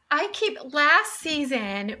 Last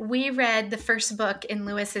season, we read the first book in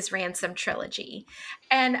Lewis's Ransom trilogy.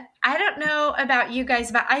 And I don't know about you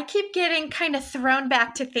guys, but I keep getting kind of thrown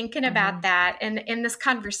back to thinking about that in this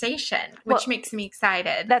conversation, which makes me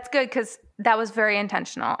excited. That's good, because that was very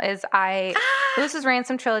intentional. Lewis's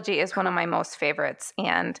Ransom trilogy is one of my most favorites,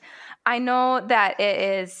 and I know that it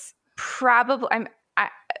is probably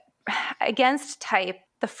against type.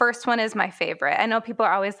 The first one is my favorite. I know people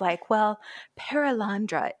are always like, well,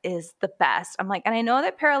 Paralandra is the best. I'm like, and I know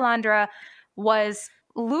that Paralandra was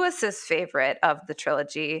Lewis's favorite of the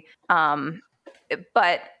trilogy.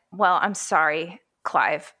 But, well, I'm sorry,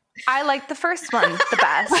 Clive. I like the first one the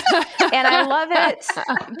best. And I love it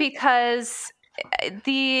because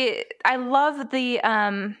they're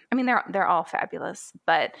all fabulous,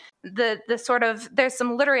 but the sort of, there's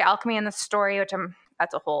some literary alchemy in the story, which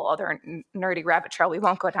that's a whole other nerdy rabbit trail. We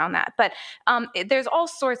won't go down that. But there's all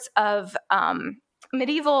sorts of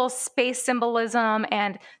medieval space symbolism,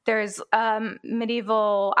 and there's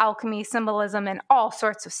medieval alchemy symbolism and all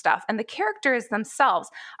sorts of stuff. And the characters themselves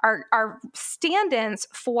are stand-ins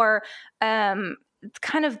for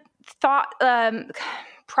kind of thought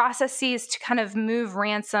processes to kind of move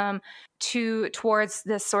Ransom towards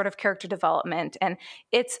this sort of character development. And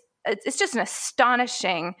it's just an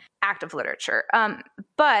astonishing act of literature.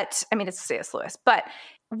 But I mean, it's C.S. Lewis. But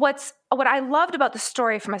what I loved about the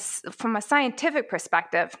story from a scientific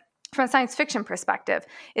perspective, from a science fiction perspective,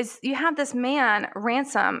 is you have this man,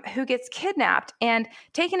 Ransom, who gets kidnapped and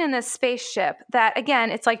taken in this spaceship that,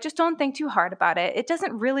 again, it's like, just don't think too hard about it. It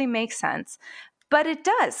doesn't really make sense. But it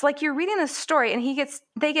does. Like, you're reading this story, and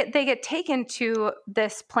they get taken to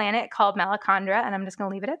this planet called Malacandra, and I'm just going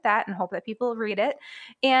to leave it at that and hope that people read it.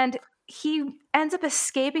 And he ends up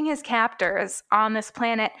escaping his captors on this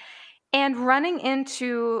planet and running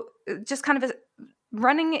into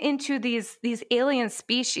these alien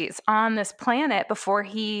species on this planet before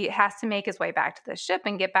he has to make his way back to the ship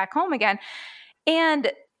and get back home again.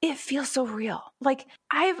 And it feels so real. Like,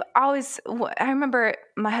 I remember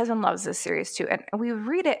my husband loves this series too. And we would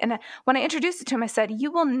read it. And when I introduced it to him, I said,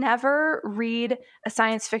 you will never read a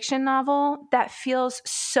science fiction novel that feels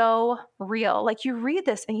so real. Like, you read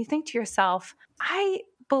this and you think to yourself, I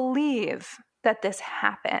believe that this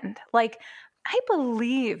happened. Like, I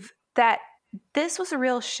believe that this was a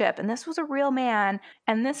real ship and this was a real man.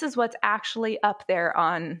 And this is what's actually up there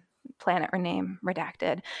on planet or name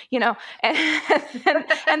redacted, and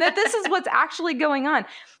that this is what's actually going on.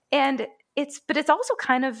 And but it's also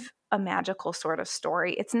kind of a magical sort of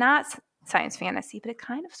story. It's not science fantasy, but it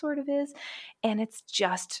kind of sort of is. And it's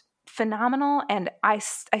just phenomenal. And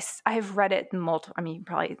I've read it multiple, I mean, you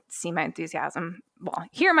probably see my enthusiasm. Well,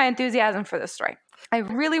 hear my enthusiasm for this story. I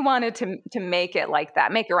really wanted to make it like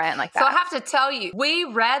that, make Orion like that. So I have to tell you, we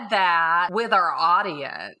read that with our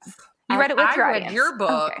audience. You read it with your audience. I read your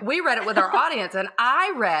book. Okay. We read it with our audience, and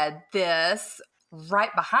I read this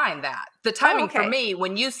right behind that. The timing for me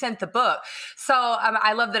when you sent the book. So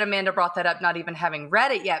I love that Amanda brought that up, not even having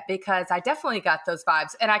read it yet, because I definitely got those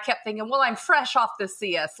vibes. And I kept thinking, well, I'm fresh off the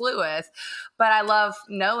C.S. Lewis, but I love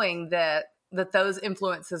knowing that those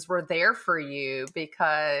influences were there for you,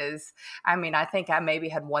 because I mean, I think I maybe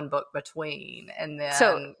had one book between and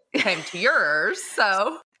then came to yours.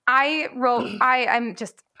 So I wrote,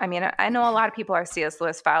 I know a lot of people are C.S.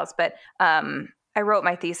 Lewis files, but I wrote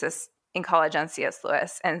my thesis in college on C.S.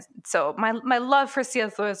 Lewis. And so my love for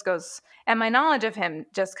C.S. Lewis goes, and my knowledge of him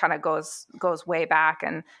just kind of goes way back.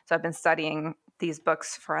 And so I've been studying these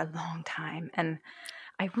books for a long time. And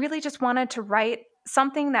I really just wanted to write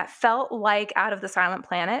something that felt like Out of the Silent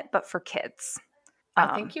Planet, but for kids.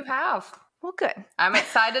 I think you have. Well, good. I'm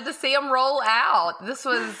excited to see them roll out. This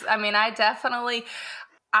was,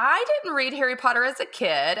 I didn't read Harry Potter as a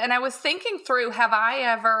kid, and I was thinking through, have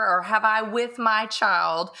I with my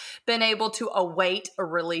child been able to await a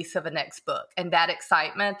release of a next book and that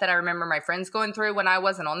excitement that I remember my friends going through when I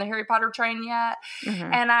wasn't on the Harry Potter train yet.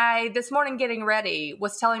 Mm-hmm. And I, this morning getting ready,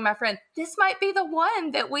 was telling my friend, this might be the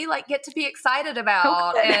one that we get to be excited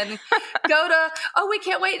about and go to, we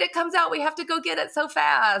can't wait, it comes out, we have to go get it so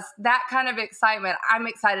fast. That kind of excitement I'm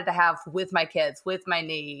excited to have with my kids, with my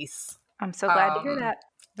niece. I'm so glad to hear that.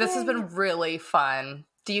 This has been really fun.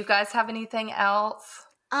 Do you guys have anything else?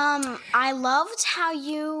 I loved how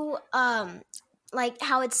you,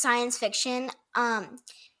 how it's science fiction.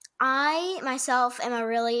 I myself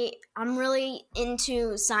I'm really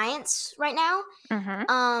into science right now.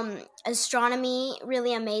 Mm-hmm. Astronomy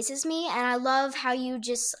really amazes me, and I love how you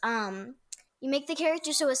just, you make the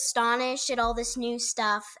character so astonished at all this new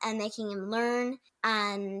stuff and making him learn,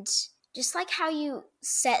 and just like how you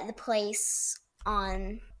set the place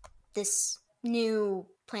on this new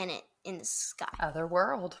planet in the sky.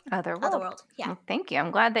 Otherworld. Yeah. Well, thank you. I'm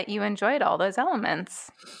glad that you enjoyed all those elements.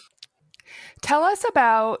 Tell us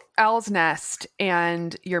about Owl's Nest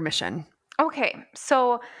and your mission. Okay.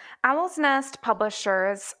 So Owl's Nest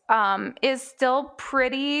Publishers is still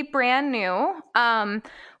pretty brand new.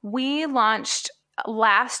 We launched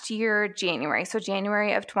last year, January, so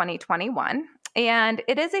January of 2021. And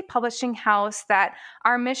it is a publishing house that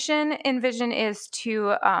our mission and vision is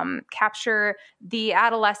to capture the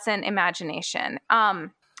adolescent imagination.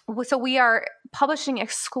 So we are publishing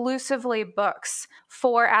exclusively books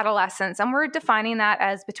for adolescents, and we're defining that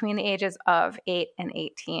as between the ages of 8 and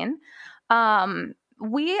 18.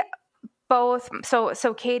 We both,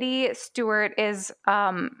 so Katie Stewart is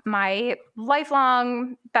my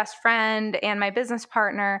lifelong best friend and my business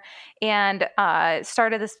partner, and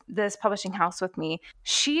started this publishing house with me.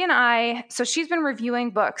 She and I, so she's been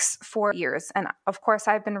reviewing books for years, and of course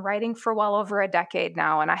I've been writing for well over a decade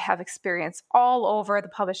now, and I have experience all over the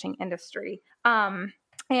publishing industry.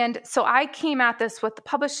 And so I came at this with the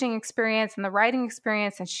publishing experience and the writing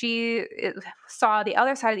experience, and she saw the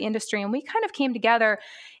other side of the industry, and we kind of came together.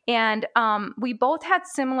 And we both had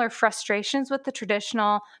similar frustrations with the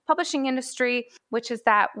traditional publishing industry, which is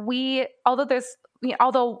that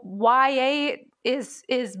although YA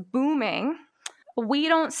is booming, we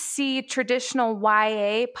don't see traditional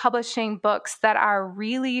YA publishing books that are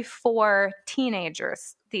really for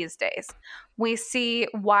teenagers these days. We see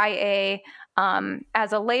YA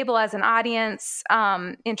as a label, as an audience,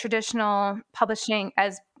 in traditional publishing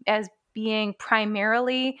as being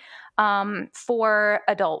primarily for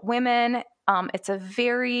adult women. It's a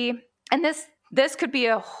very, and this could be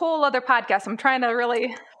a whole other podcast. I'm trying to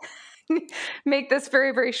really make this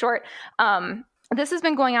very, very short. This has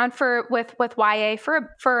been going on with YA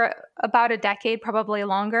for about a decade, probably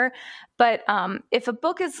longer. But if a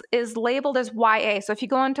book is labeled as YA, so if you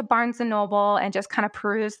go into Barnes and Noble and just kind of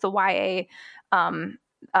peruse the YA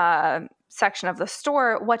section of the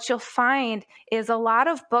store, what you'll find is a lot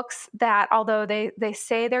of books that, although they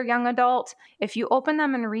say they're young adult, if you open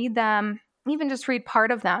them and read them, even just read part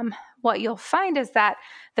of them, what you'll find is that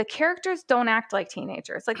the characters don't act like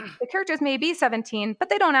teenagers. Like, the characters may be 17, but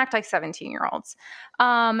they don't act like 17-year-olds.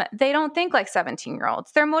 They don't think like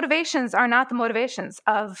 17-year-olds. Their motivations are not the motivations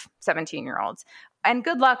of 17-year-olds. And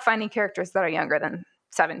good luck finding characters that are younger than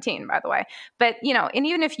 17, by the way. But, and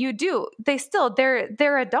even if you do,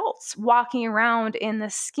 they're adults walking around in the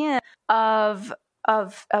skin of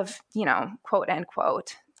quote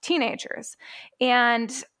unquote teenagers. And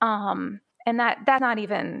that's not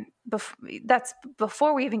even that's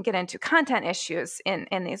before we even get into content issues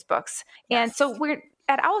in these books. Yes. And so we're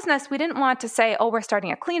at Owl's Nest, we didn't want to say, oh, we're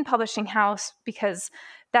starting a clean publishing house, because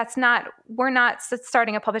we're not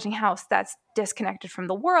starting a publishing house that's disconnected from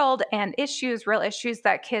the world and real issues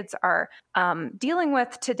that kids are dealing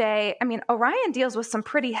with today. I mean, Orion deals with some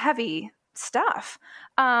pretty heavy stuff.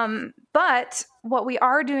 But what we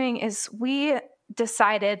are doing is we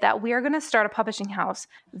decided that we are going to start a publishing house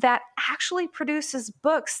that actually produces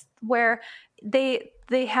books where they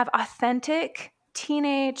have authentic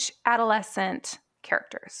teenage adolescent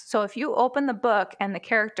characters. So if you open the book and the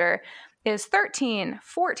character is 13,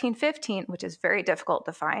 14, 15, which is very difficult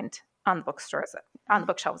to find on the bookstores, on the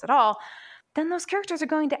bookshelves at all, then those characters are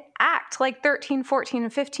going to act like 13, 14,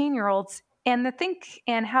 and 15-year-olds and think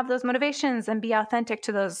and have those motivations and be authentic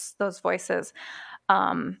to those voices.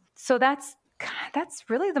 So that's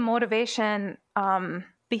really the motivation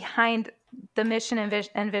behind the mission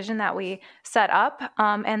and vision that we set up,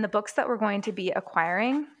 and the books that we're going to be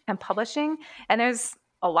acquiring and publishing. And there's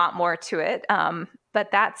a lot more to it,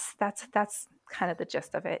 but that's kind of the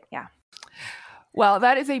gist of it. Yeah. Well,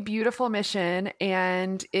 that is a beautiful mission,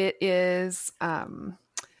 and it is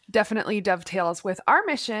definitely dovetails with our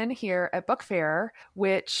mission here at Book Fair,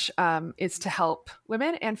 which is to help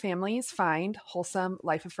women and families find wholesome,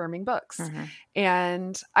 life-affirming books. Mm-hmm.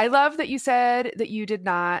 And I love that you said that you did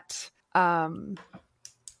not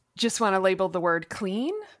just want to label the word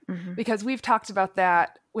clean, mm-hmm. because we've talked about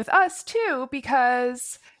that with us too,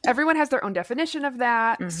 because everyone has their own definition of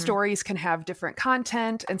that. Mm-hmm. Stories can have different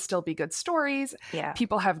content and still be good stories. Yeah.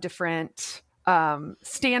 People have different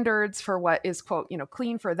standards for what is, quote,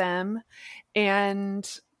 clean for them. And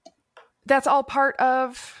that's all part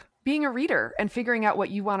of being a reader and figuring out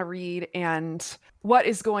what you want to read and what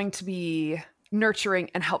is going to be nurturing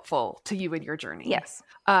and helpful to you in your journey. Yes.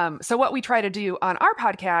 So what we try to do on our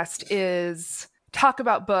podcast is talk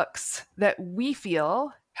about books that we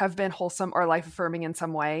feel have been wholesome or life-affirming in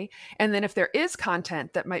some way. And then if there is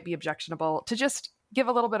content that might be objectionable, to just give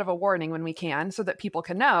a little bit of a warning when we can, so that people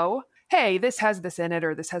can know, hey, this has this in it,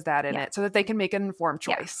 or this has that in it, so that they can make an informed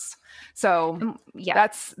choice. Yeah. So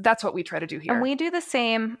that's what we try to do here. And we do the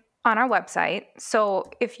same on our website. So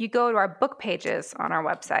if you go to our book pages on our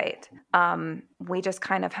website, we just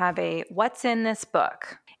kind of have a what's in this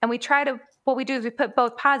book. And we try to, what we do is we put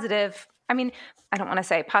both positive, I mean, I don't want to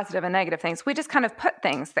say positive and negative things. We just kind of put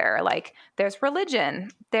things there. Like there's religion,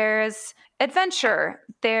 there's adventure,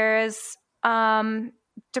 there's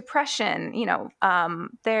depression,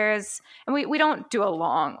 there's, and we don't do a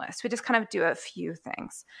long list. We just kind of do a few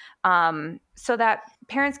things so that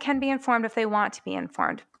parents can be informed if they want to be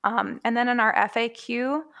informed. And then in our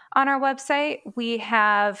FAQ on our website, we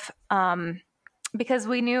have, because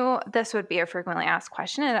we knew this would be a frequently asked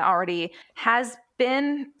question, and it already has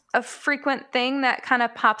been a frequent thing that kind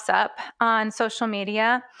of pops up on social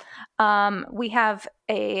media. We have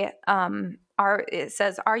it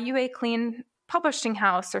says, "Are you a clean publishing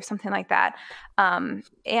house?" or something like that.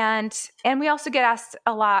 And we also get asked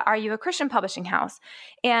a lot, "Are you a Christian publishing house?"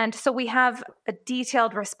 And so we have a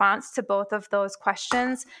detailed response to both of those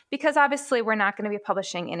questions, because obviously we're not going to be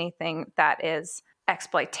publishing anything that is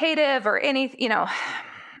exploitative or any,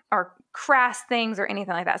 or crass things or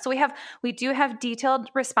anything like that. So we do have detailed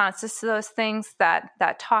responses to those things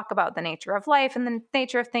that talk about the nature of life and the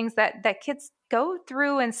nature of things that kids go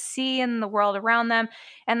through and see in the world around them.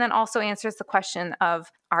 And then also answers the question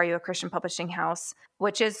of, are you a Christian publishing house?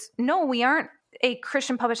 Which is, no, we aren't a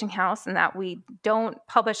Christian publishing house, in that we don't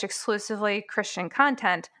publish exclusively Christian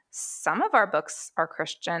content. Some of our books are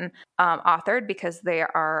Christian authored because they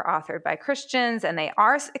are authored by Christians and they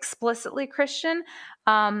are explicitly Christian.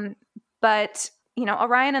 But,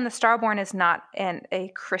 Orion and the Starborn is not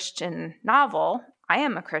a Christian novel. I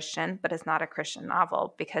am a Christian, but it's not a Christian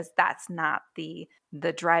novel, because that's not the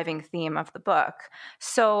driving theme of the book.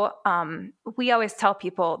 So we always tell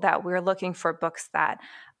people that we're looking for books that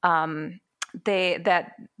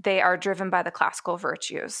they are driven by the classical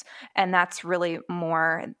virtues, and that's really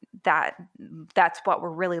more that's what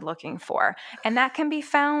we're really looking for, and that can be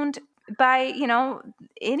found by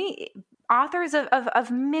any authors of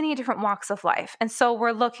many different walks of life. And so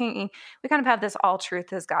we kind of have this all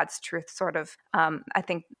truth is God's truth sort of. I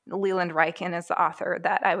think Leland Ryken is the author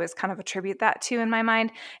that I was kind of attribute that to in my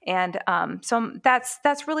mind. And so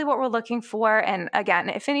that's really what we're looking for. And again,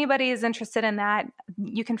 if anybody is interested in that,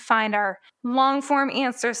 you can find our long form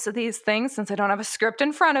answers to these things, since I don't have a script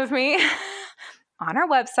in front of me, on our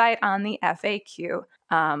website on the FAQ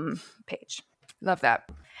page. Love that.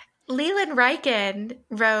 Leland Ryken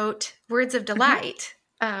wrote Words of Delight,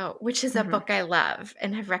 which is a book I love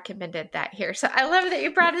and have recommended that here. So I love that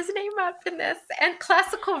you brought his name up in this. And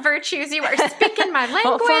classical virtues, you are speaking my language.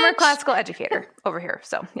 Well, former classical educator over here.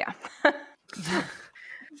 So yeah.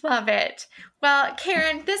 Love it. Well,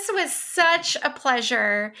 Karen, this was such a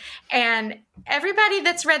pleasure. And everybody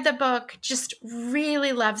that's read the book just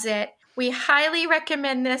really loves it. We highly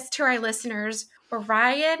recommend this to our listeners.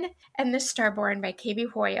 Orion and the Starborn by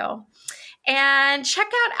KB Hoyle. And check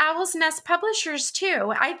out Owl's Nest Publishers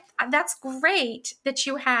too. That's great that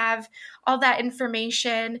you have all that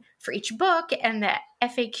information for each book and the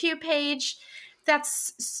FAQ page.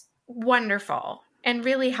 That's wonderful and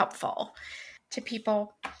really helpful to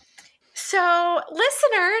people. So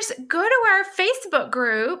listeners, go to our Facebook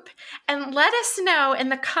group and let us know in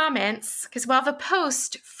the comments, because we'll have a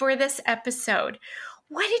post for this episode.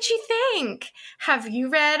 What did you think? Have you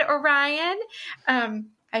read Orion?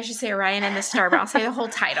 I should say Orion and the Starborn. I'll say the whole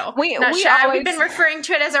title. We've been referring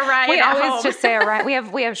to it as Orion. We always just say Orion. We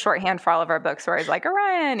have shorthand for all of our books where it's like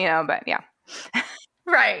Orion, but yeah.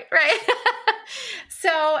 Right.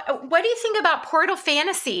 So what do you think about portal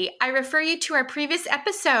fantasy? I refer you to our previous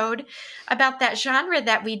episode about that genre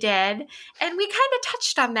that we did, and we kind of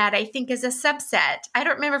touched on that, I think, as a subset. I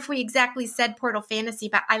don't remember if we exactly said portal fantasy,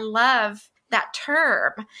 but I love that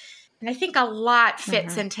term. And I think a lot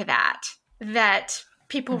fits into that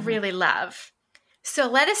people really love. So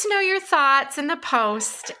let us know your thoughts in the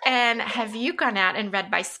post. And have you gone out and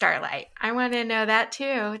read by starlight? I want to know that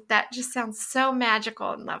too. That just sounds so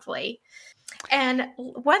magical and lovely. And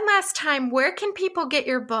one last time, where can people get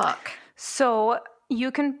your book? So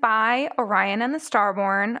you can buy Orion and the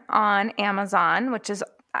Starborn on Amazon, which is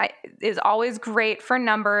always great for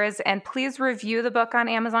numbers. And please review the book on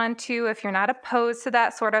Amazon too, if you're not opposed to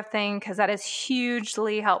that sort of thing, because that is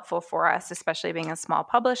hugely helpful for us, especially being a small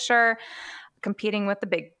publisher, competing with the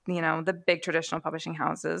big traditional publishing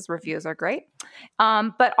houses. Reviews are great.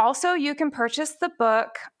 But also you can purchase the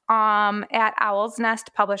book at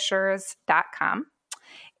owlsnestpublishers.com.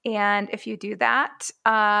 And if you do that,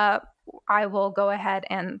 I will go ahead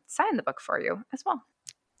and sign the book for you as well.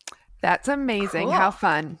 That's amazing. Cool. How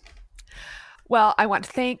fun. Well, I want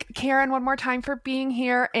to thank Karen one more time for being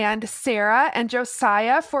here, and Sarah and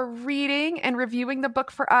Josiah for reading and reviewing the book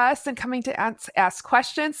for us and coming to ask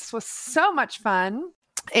questions. This was so much fun.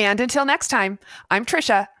 And until next time, I'm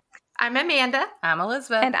Trisha. I'm Amanda. I'm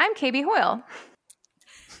Elizabeth. And I'm KB Hoyle.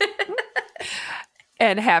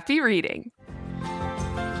 And happy reading.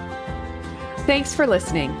 Thanks for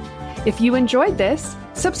listening. If you enjoyed this,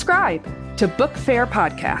 subscribe to Book Fair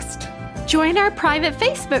Podcast. Join our private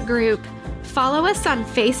Facebook group. Follow us on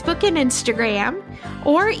Facebook and Instagram,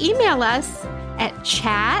 or email us at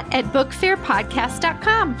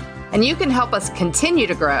chat@bookfairpodcast.com. And you can help us continue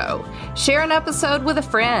to grow. Share an episode with a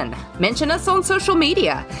friend, mention us on social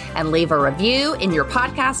media, and leave a review in your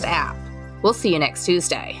podcast app. We'll see you next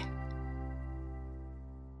Tuesday.